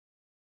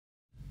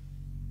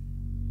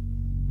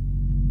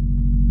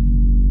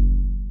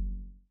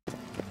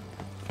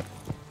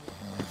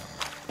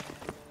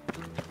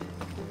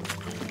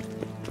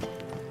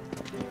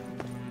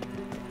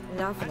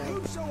traveller.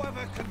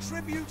 Whosoever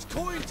contributes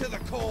coin to the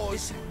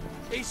cause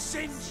is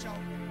sin shall.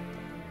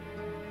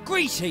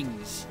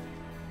 Greetings!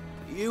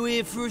 You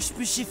here for a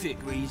specific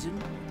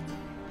reason?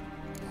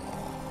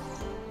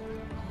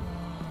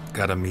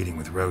 Got a meeting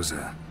with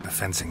Rosa, a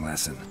fencing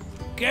lesson.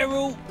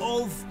 Geralt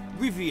of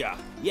Rivia,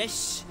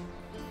 yes?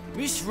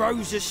 Miss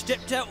Rosa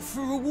stepped out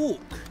for a walk.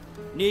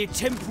 Near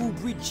Temple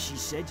Bridge, she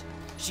said.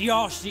 She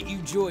asked that you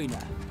join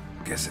her.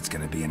 Guess it's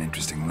gonna be an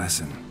interesting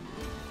lesson.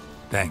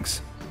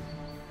 Thanks.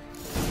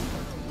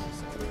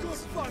 Good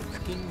folk.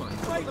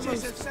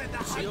 Wages have sent the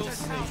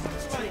hunters out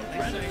to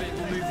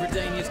Move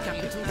Redania's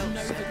capital to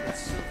Novigrad.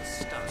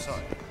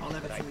 Sorry, I'll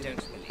never don't believe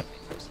it.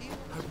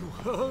 Have you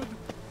heard?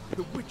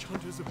 The witch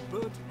hunters have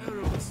burnt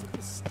Erebus at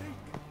the stake.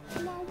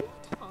 Now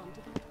what harm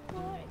did that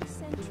poor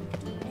eccentric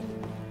do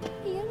anyway?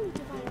 He only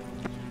divided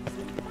the cats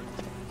in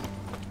battle.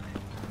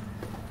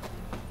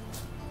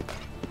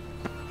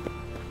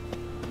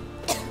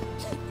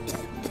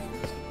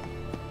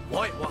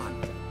 White one,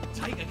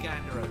 take a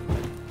gander over.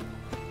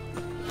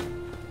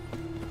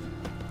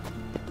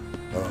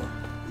 Oh,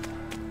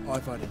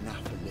 I've had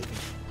enough of living.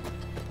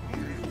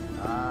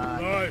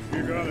 Life,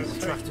 you gotta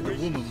Trusted a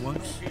woman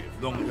once,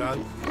 long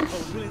ago. I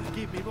was willing to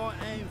give me right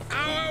hand.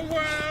 Our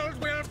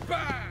world will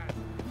burn!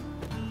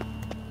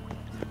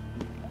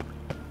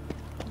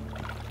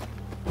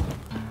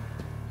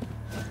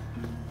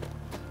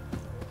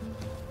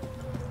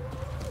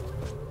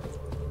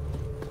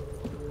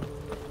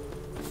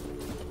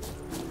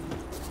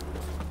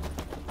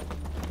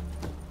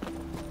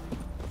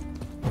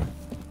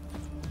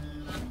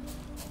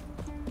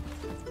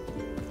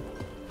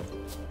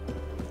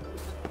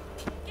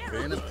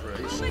 Being a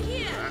priest,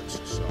 That's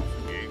a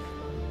soft gig.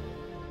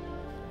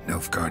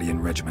 Nilfgaardian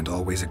regiment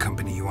always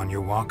accompany you on your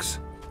walks?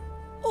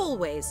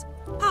 Always.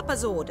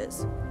 Papa's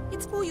orders.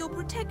 It's for your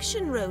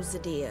protection, Rosa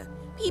dear.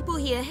 People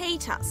here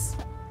hate us.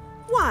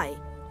 Why?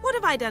 What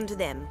have I done to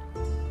them?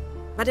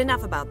 But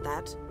enough about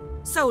that.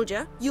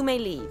 Soldier, you may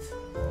leave.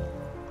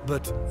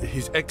 But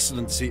His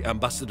Excellency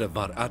Ambassador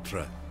Var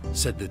Attre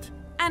said that...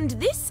 And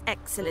this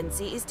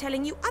excellency is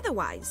telling you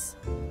otherwise.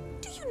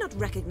 Do you not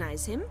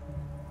recognize him?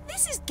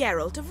 This is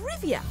Geralt of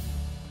Rivia,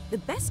 the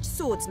best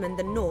swordsman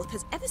the North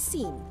has ever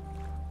seen.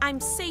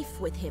 I'm safe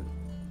with him.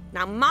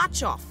 Now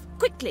march off,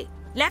 quickly.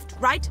 Left,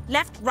 right,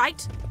 left,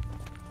 right.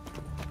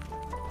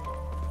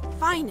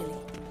 Finally.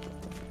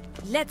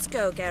 Let's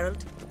go,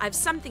 Geralt. I've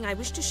something I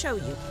wish to show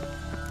you.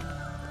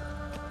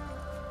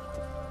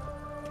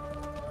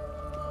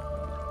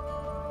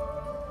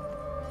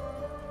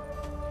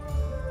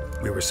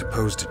 We were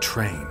supposed to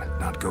train,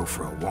 not go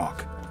for a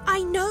walk.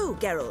 I know,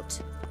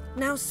 Geralt.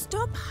 Now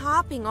stop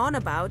harping on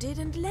about it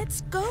and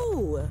let's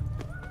go.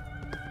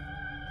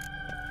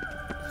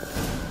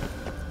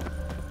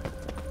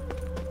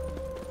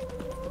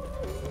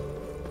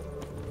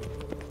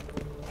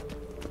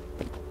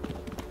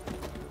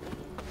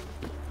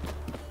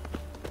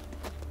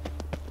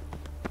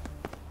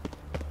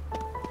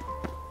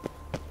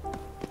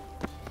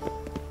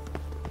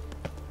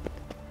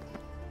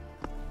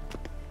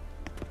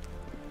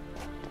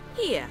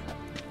 Here.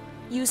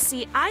 You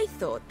see, I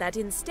thought that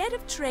instead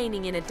of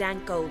training in a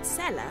dank old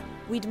cellar,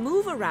 we'd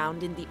move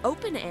around in the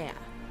open air.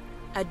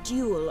 A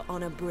duel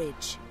on a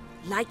bridge,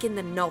 like in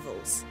the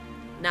novels.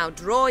 Now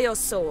draw your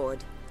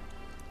sword.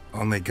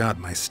 Only got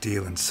my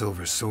steel and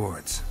silver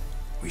swords.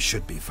 We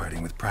should be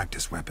fighting with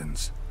practice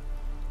weapons.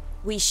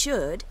 We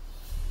should,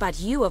 but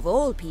you of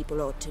all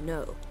people ought to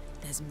know.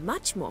 There's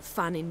much more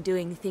fun in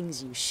doing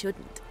things you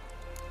shouldn't.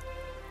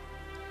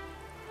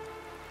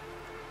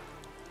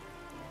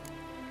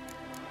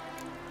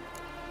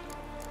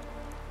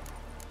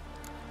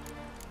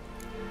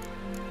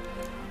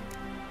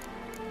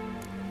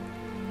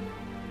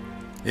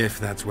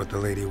 If that's what the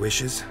lady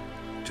wishes.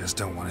 Just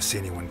don't want to see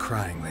anyone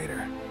crying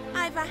later.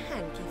 I've a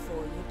hanky for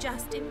you,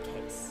 just in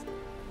case.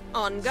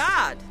 On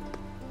guard!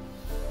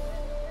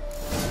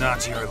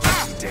 Not your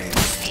lucky day.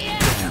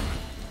 Damn.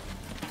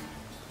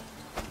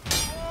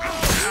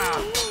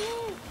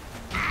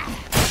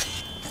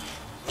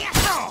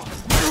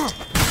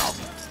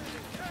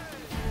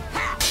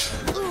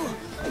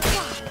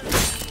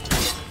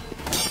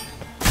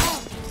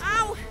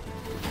 Ow!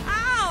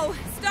 Ow!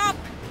 Stop!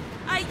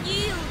 I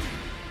yield!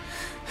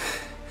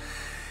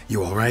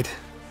 You all right?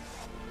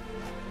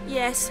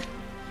 Yes.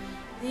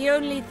 The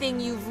only thing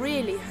you've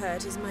really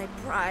hurt is my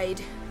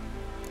pride.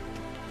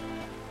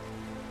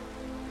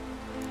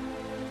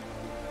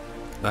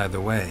 By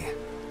the way,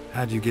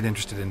 how'd you get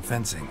interested in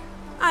fencing?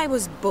 I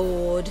was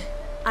bored.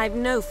 I've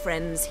no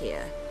friends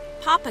here.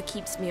 Papa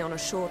keeps me on a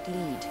short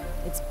lead.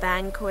 It's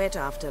banquet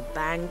after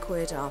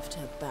banquet after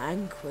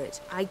banquet.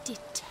 I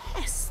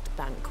detest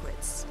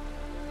banquets.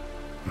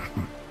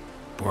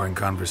 Boring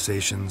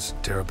conversations,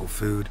 terrible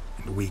food,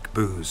 and weak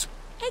booze.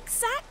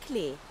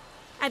 Exactly.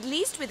 At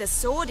least with a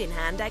sword in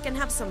hand, I can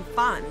have some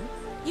fun.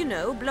 You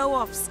know, blow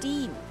off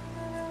steam.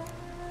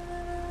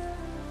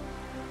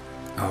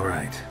 All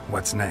right,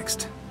 what's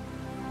next?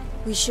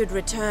 We should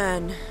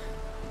return.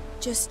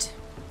 Just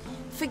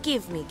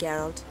forgive me,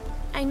 Geralt.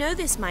 I know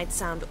this might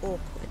sound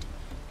awkward,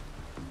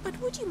 but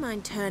But would you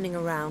mind turning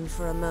around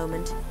for a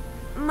moment?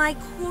 My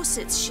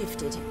corset's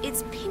shifted.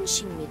 It's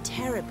pinching me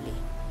terribly.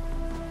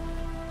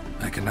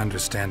 I can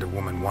understand a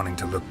woman wanting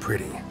to look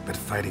pretty, but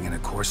fighting in a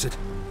corset,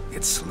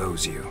 it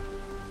slows you.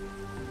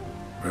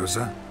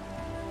 Rosa?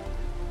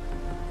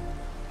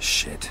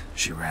 Shit,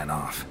 she ran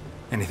off.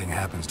 Anything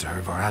happens to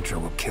her,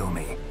 Attre will kill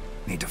me.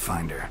 Need to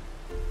find her.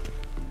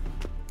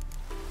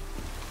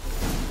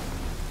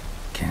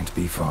 Can't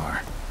be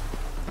far.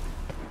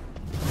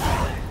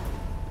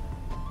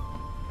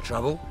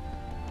 Trouble?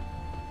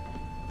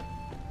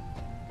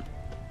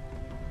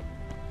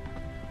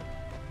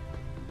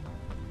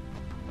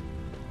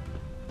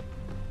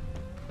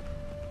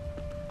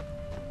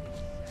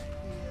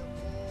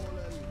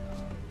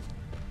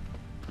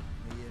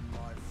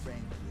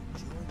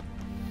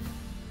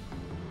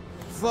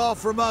 Far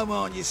from home,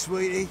 aren't you,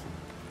 sweetie?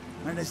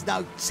 And there's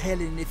no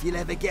telling if you'll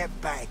ever get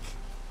back.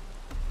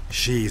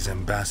 She's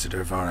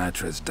Ambassador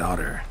Atre's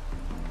daughter.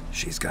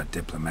 She's got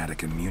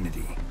diplomatic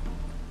immunity.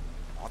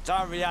 I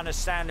don't really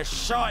understand the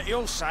shite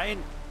you're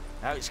saying.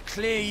 Now it's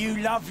clear you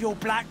love your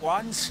black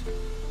ones.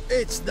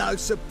 It's no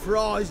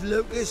surprise,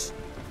 Lucas.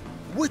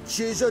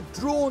 Witches are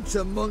drawn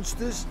to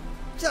monsters,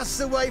 just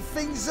the way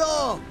things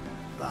are.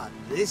 But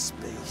this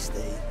beastie,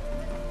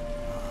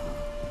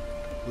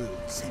 we'll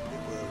tempt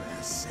it were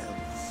ourselves.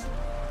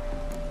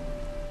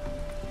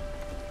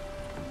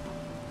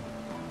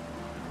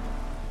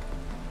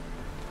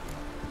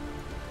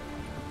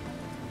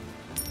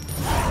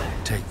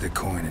 Take the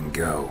coin and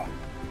go.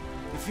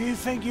 If you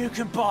think you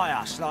can buy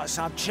us like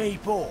some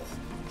cheap whore.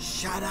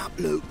 Shut up,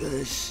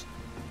 Lucas.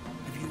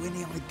 Have you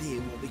any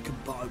idea what we can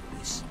buy with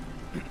this?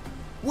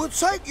 We'll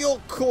take your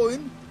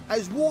coin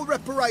as war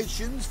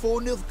reparations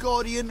for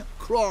Nilfgaardian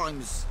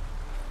crimes.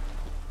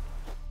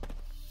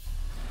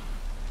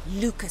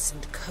 Lucas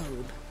and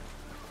Kobe.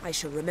 I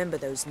shall remember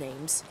those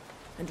names.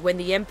 And when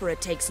the Emperor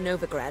takes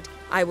Novigrad,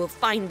 I will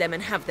find them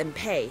and have them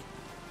pay.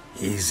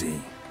 Easy.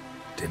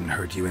 Didn't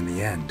hurt you in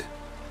the end.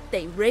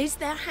 They raised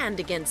their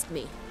hand against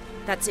me.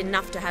 That's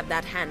enough to have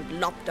that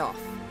hand lopped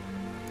off.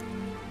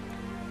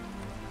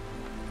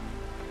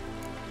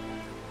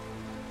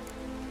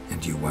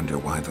 And you wonder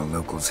why the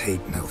locals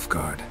hate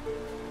Nilfgaard.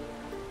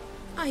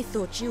 I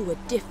thought you were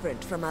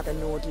different from other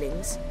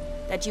Nordlings.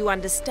 That you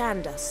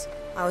understand us,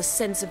 our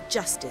sense of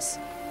justice.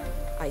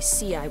 I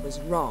see I was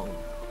wrong.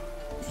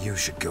 You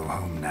should go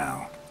home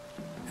now.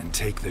 And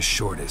take the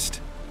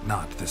shortest,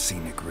 not the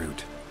scenic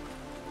route.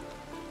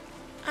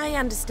 I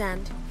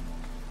understand.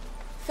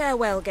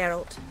 Farewell,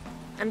 Geralt,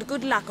 and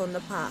good luck on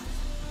the path.